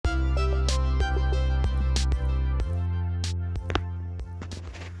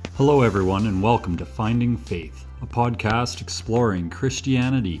Hello, everyone, and welcome to Finding Faith, a podcast exploring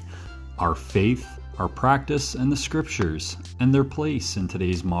Christianity, our faith, our practice, and the scriptures, and their place in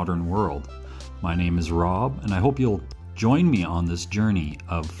today's modern world. My name is Rob, and I hope you'll join me on this journey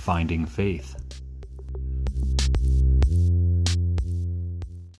of finding faith.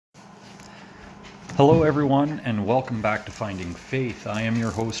 Hello, everyone, and welcome back to Finding Faith. I am your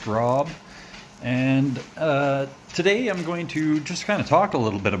host, Rob. And today I'm going to just kind of talk a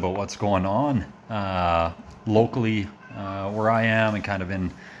little bit about what's going on locally where I am and kind of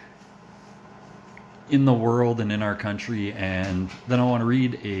in the world and in our country. And then I want to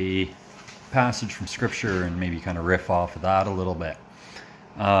read a passage from Scripture and maybe kind of riff off of that a little bit.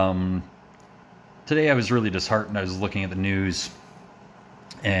 Today I was really disheartened. I was looking at the news,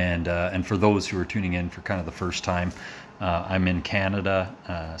 and for those who are tuning in for kind of the first time, I'm in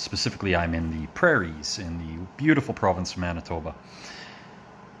Canada. Specifically, I'm in the prairies in the beautiful province of Manitoba.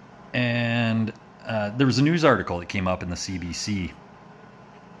 And there was a news article that came up in the CBC,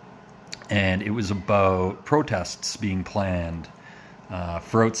 and it was about protests being planned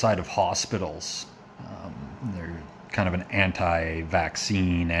for outside of hospitals. They're kind of an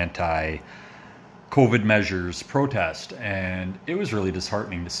anti-vaccine, anti-COVID measures protest, and it was really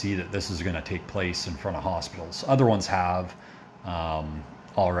disheartening to see that this is going to take place in front of hospitals. Other ones have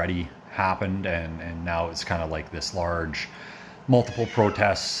already happened, and now it's kind of like this large multiple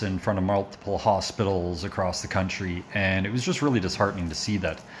protests in front of multiple hospitals across the country. And it was just really disheartening to see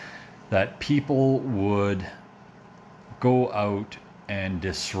that people would go out and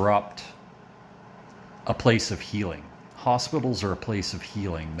disrupt a place of healing. Hospitals are a place of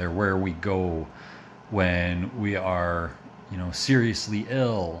healing. They're where we go when we are, seriously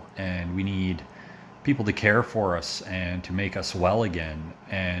ill and we need people to care for us and to make us well again,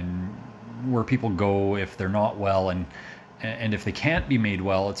 and where people go if they're not well, and if they can't be made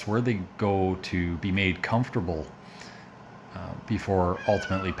well, it's where they go to be made comfortable before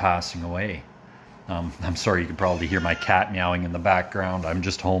ultimately passing away. I'm sorry, you can probably hear my cat meowing in the background. I'm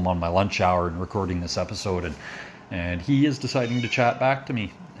just home on my lunch hour and recording this episode, and he is deciding to chat back to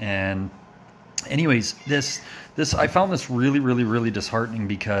me. And anyways, this I found this really, really, really disheartening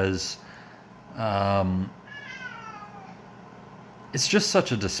because it's just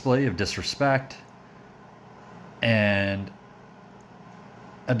such a display of disrespect and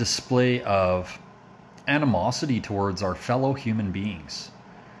a display of animosity towards our fellow human beings.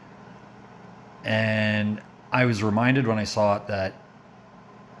 And I was reminded when I saw it that,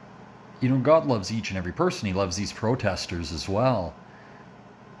 God loves each and every person. He loves these protesters as well.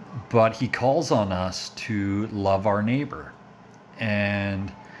 But he calls on us to love our neighbor. And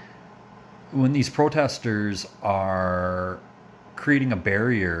when these protesters are creating a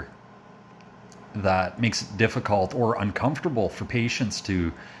barrier that makes it difficult or uncomfortable for patients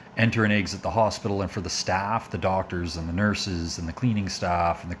to enter and exit the hospital, and for the staff, the doctors and the nurses and the cleaning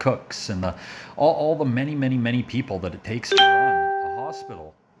staff and the cooks and all the many, many, many people that it takes to run a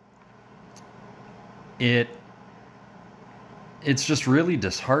hospital, it's just really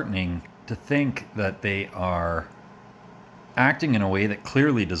disheartening to think that they are acting in a way that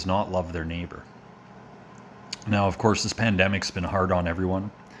clearly does not love their neighbor. Now, of course, this pandemic's been hard on everyone.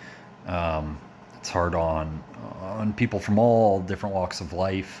 It's hard on people from all different walks of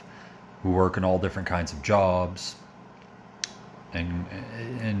life who work in all different kinds of jobs.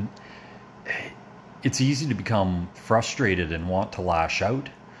 And it's easy to become frustrated and want to lash out.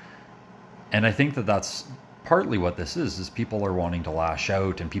 And I think that that's partly what this is people are wanting to lash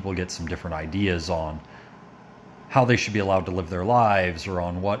out, and people get some different ideas on how they should be allowed to live their lives, or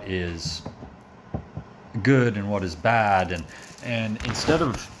on what is good and what is bad. And instead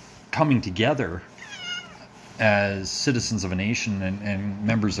of coming together as citizens of a nation and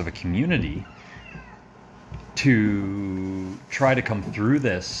members of a community to try to come through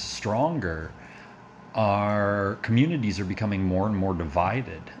this stronger, our communities are becoming more and more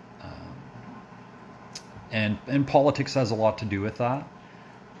divided. And politics has a lot to do with that.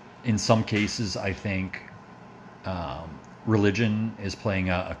 In some cases, I think religion is playing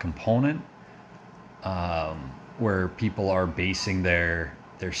a component where people are basing their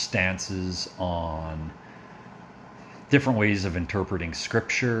stances on different ways of interpreting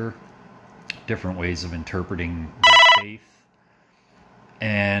Scripture, different ways of interpreting their faith.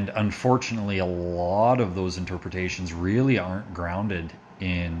 And unfortunately, a lot of those interpretations really aren't grounded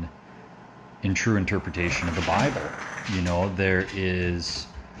in true interpretation of the Bible. There is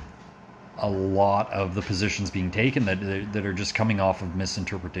a lot of the positions being taken that are just coming off of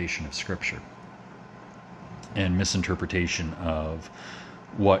misinterpretation of Scripture and misinterpretation of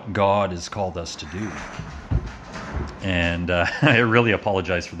what God has called us to do. And I really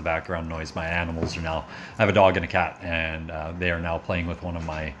apologize for the background noise. My animals are now, I have a dog and a cat, and they are now playing with one of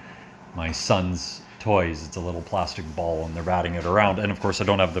my son's toys. It's a little plastic ball, and they're batting it around. And of course, I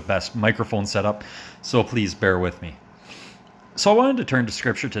don't have the best microphone set up, so please bear with me. So I wanted to turn to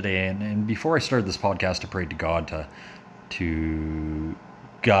scripture today, and before I started this podcast, I prayed to God to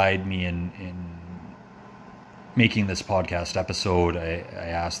guide me in making this podcast episode. I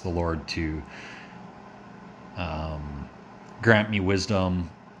asked the Lord to grant me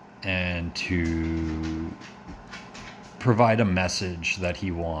wisdom and to provide a message that He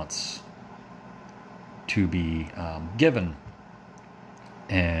wants to be given.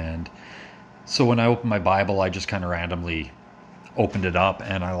 And so when I opened my Bible, I just kind of randomly opened it up,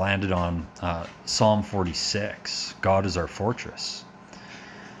 and I landed on Psalm 46. God is our fortress.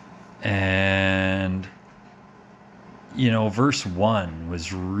 And verse 1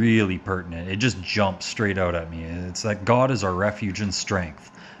 was really pertinent. It just jumped straight out at me. It's that God is our refuge and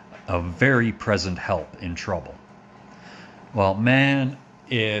strength, a very present help in trouble. Well, man,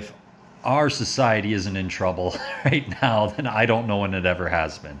 if our society isn't in trouble right now, then I don't know when it ever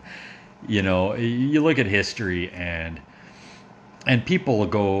has been. You look at history and people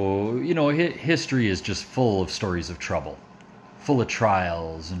go, history is just full of stories of trouble, full of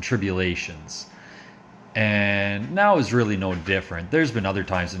trials and tribulations. And now is really no different. There's been other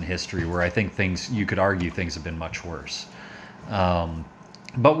times in history where I think you could argue things have been much worse.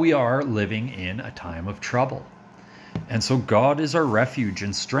 But we are living in a time of trouble. And so God is our refuge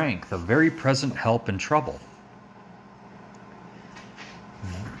and strength, a very present help in trouble.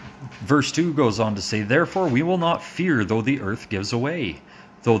 Verse 2 goes on to say, "Therefore we will not fear though the earth gives away,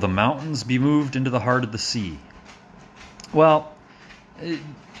 though the mountains be moved into the heart of the sea." Well,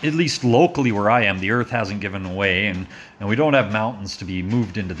 at least locally where I am, the earth hasn't given away, and we don't have mountains to be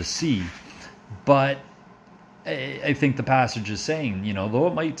moved into the sea. But I think the passage is saying, though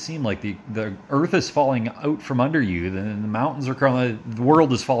it might seem like the earth is falling out from under you, then the mountains are crumbling, the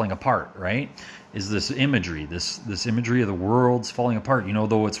world is falling apart, right? Is this imagery, this imagery of the world's falling apart.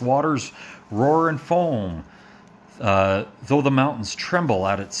 Though its waters roar and foam, though the mountains tremble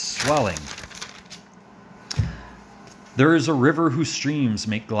at its swelling. There is a river whose streams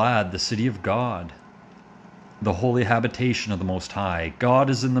make glad the city of God, the holy habitation of the Most High. God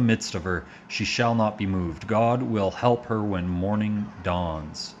is in the midst of her. She shall not be moved. God will help her when morning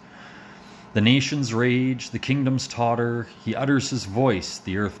dawns. The nations rage, the kingdoms totter. He utters his voice,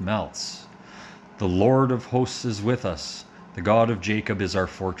 the earth melts. The Lord of hosts is with us. The God of Jacob is our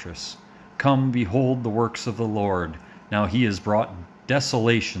fortress. Come, behold the works of the Lord. Now he has brought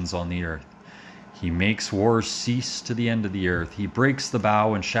desolations on the earth. He makes wars cease to the end of the earth. He breaks the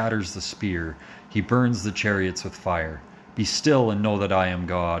bow and shatters the spear. He burns the chariots with fire. Be still and know that I am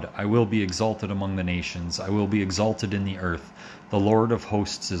God. I will be exalted among the nations. I will be exalted in the earth. The Lord of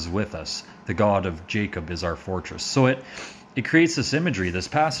hosts is with us. The God of Jacob is our fortress. So it creates this imagery. This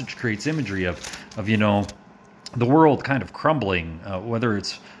passage creates imagery of the world kind of crumbling, whether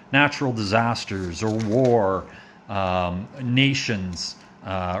it's natural disasters or war, nations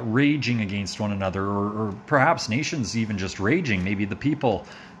raging against one another, or perhaps nations even just raging, maybe the people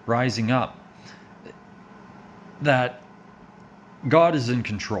rising up. That God is in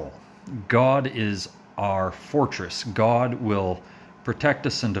control. God is our fortress. God will protect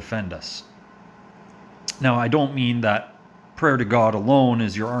us and defend us. Now, I don't mean that prayer to God alone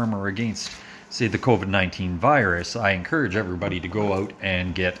is your armor against, say, the COVID-19 virus. I encourage everybody to go out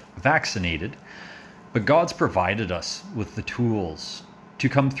and get vaccinated. But God's provided us with the tools to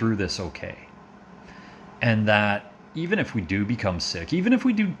come through this okay. And that even if we do become sick, even if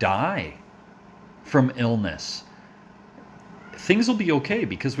we do die from illness, things will be okay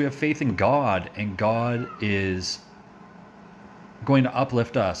because we have faith in God, and God is going to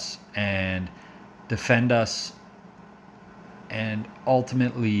uplift us and defend us and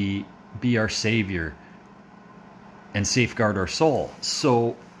ultimately be our Savior and safeguard our soul.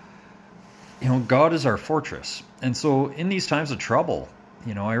 So, God is our fortress. And so in these times of trouble,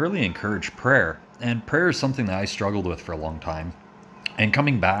 I really encourage prayer. And prayer is something that I struggled with for a long time. And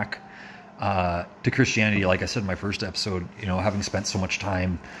coming back to Christianity, like I said in my first episode, having spent so much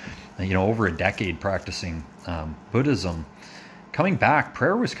time, over a decade practicing Buddhism, coming back,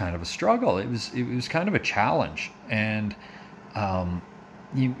 prayer was kind of a struggle. It was kind of a challenge. And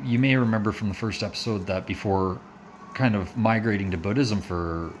you may remember from the first episode that before kind of migrating to Buddhism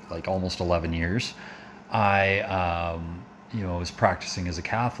for like almost 11 years, I was practicing as a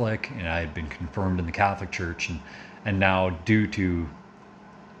Catholic, and I had been confirmed in the Catholic Church, and now due to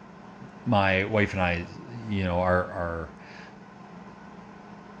my wife and I, our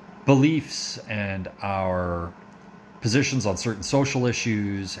beliefs and our positions on certain social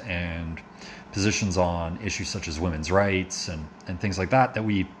issues and positions on issues such as women's rights and things like that, that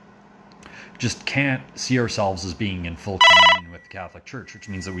we just can't see ourselves as being in full communion with the Catholic Church, which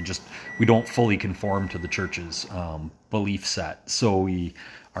means that we don't fully conform to the Church's belief set. So we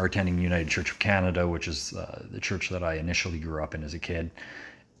are attending United Church of Canada, which is the church that I initially grew up in as a kid,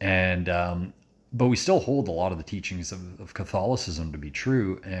 and but we still hold a lot of the teachings of Catholicism to be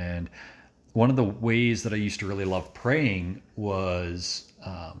true. And one of the ways that I used to really love praying was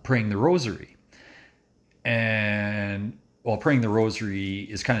praying the Rosary. And while praying the Rosary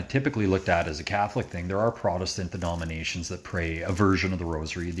is kind of typically looked at as a Catholic thing, there are Protestant denominations that pray a version of the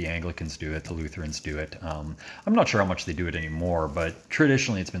Rosary. The Anglicans do it, the Lutherans do it. I'm not sure how much they do it anymore, but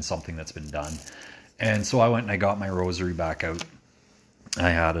traditionally it's been something that's been done. And so I went and I got my Rosary back out. I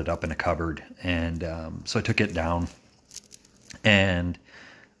had it up in a cupboard, and so I took it down and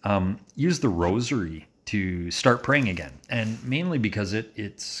used the Rosary to start praying again. And mainly because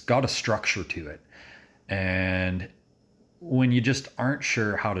it's got a structure to it. And when you just aren't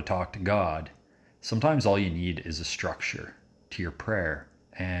sure how to talk to God, sometimes all you need is a structure to your prayer.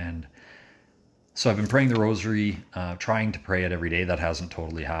 And so I've been praying the Rosary, trying to pray it every day. That hasn't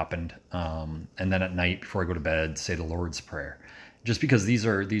totally happened. And then at night before I go to bed, say the Lord's Prayer. Just because these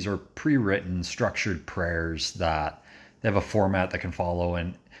are pre-written, structured prayers that they have a format that can follow,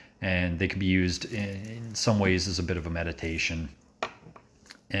 and they can be used in some ways as a bit of a meditation.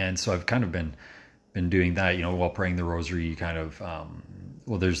 And so I've kind of been doing that, while praying the Rosary. You kind of,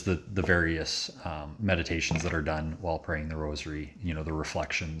 there's the various meditations that are done while praying the Rosary, the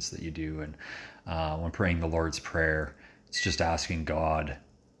reflections that you do. And when praying the Lord's Prayer, it's just asking God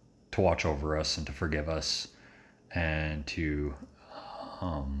to watch over us and to forgive us and to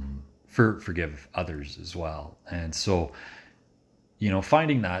forgive others as well. And so,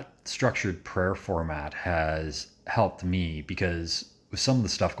 finding that structured prayer format has helped me, because with some of the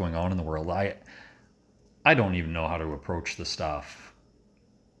stuff going on in the world, I don't even know how to approach the stuff,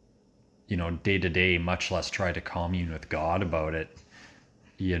 day to day, much less try to commune with God about it,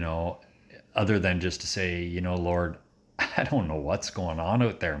 other than just to say, Lord, I don't know what's going on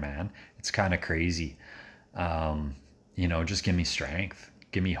out there, man. It's kind of crazy. Just give me strength,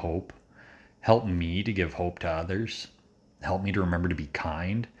 give me hope, help me to give hope to others, help me to remember to be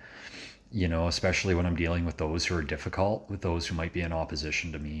kind, especially when I'm dealing with those who are difficult, with those who might be in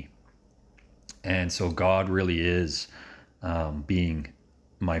opposition to me. And so God really is being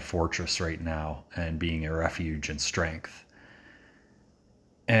my fortress right now and being a refuge and strength.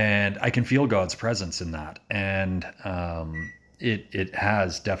 And I can feel God's presence in that. And it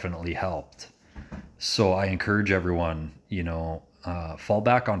has definitely helped. So I encourage everyone, fall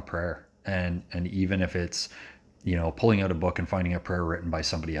back on prayer. And even if it's, pulling out a book and finding a prayer written by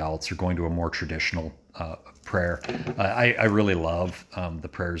somebody else, or going to a more traditional prayer. I really love the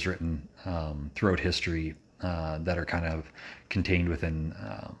prayers written throughout history that are kind of contained within,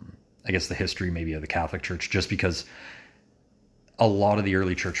 I guess, the history maybe of the Catholic Church, just because a lot of the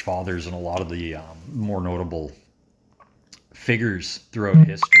early church fathers and a lot of the more notable figures throughout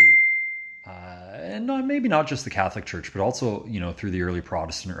history, and maybe not just the Catholic Church, but also, through the early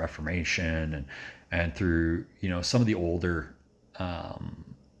Protestant Reformation and through, some of the older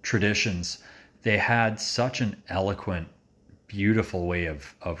traditions, they had such an eloquent, beautiful way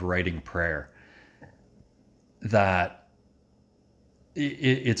of writing prayer that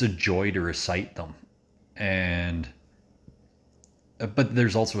it's a joy to recite them. But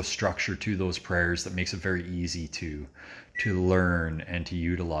there's also a structure to those prayers that makes it very easy to learn and to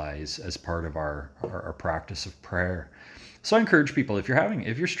utilize as part of our practice of prayer. So I encourage people, if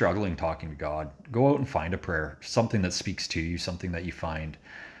you're struggling talking to God, go out and find a prayer, something that speaks to you, something that you find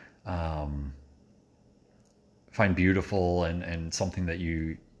beautiful, and something that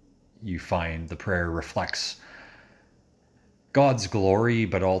you find the prayer reflects God's glory,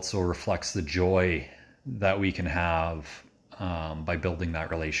 but also reflects the joy that we can have by building that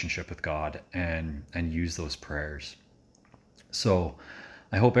relationship with God, and use those prayers. So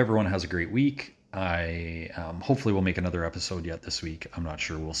I hope everyone has a great week. I hopefully we'll make another episode yet this week. I'm not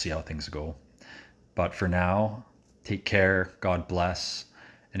sure. We'll see how things go. But for now, take care. God bless.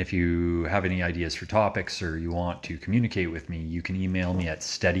 And if you have any ideas for topics, or you want to communicate with me, you can email me at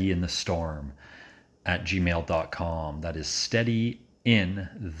steadyinthestorm@gmail.com. That is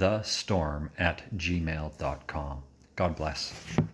steadyinthestorm@gmail.com. God bless.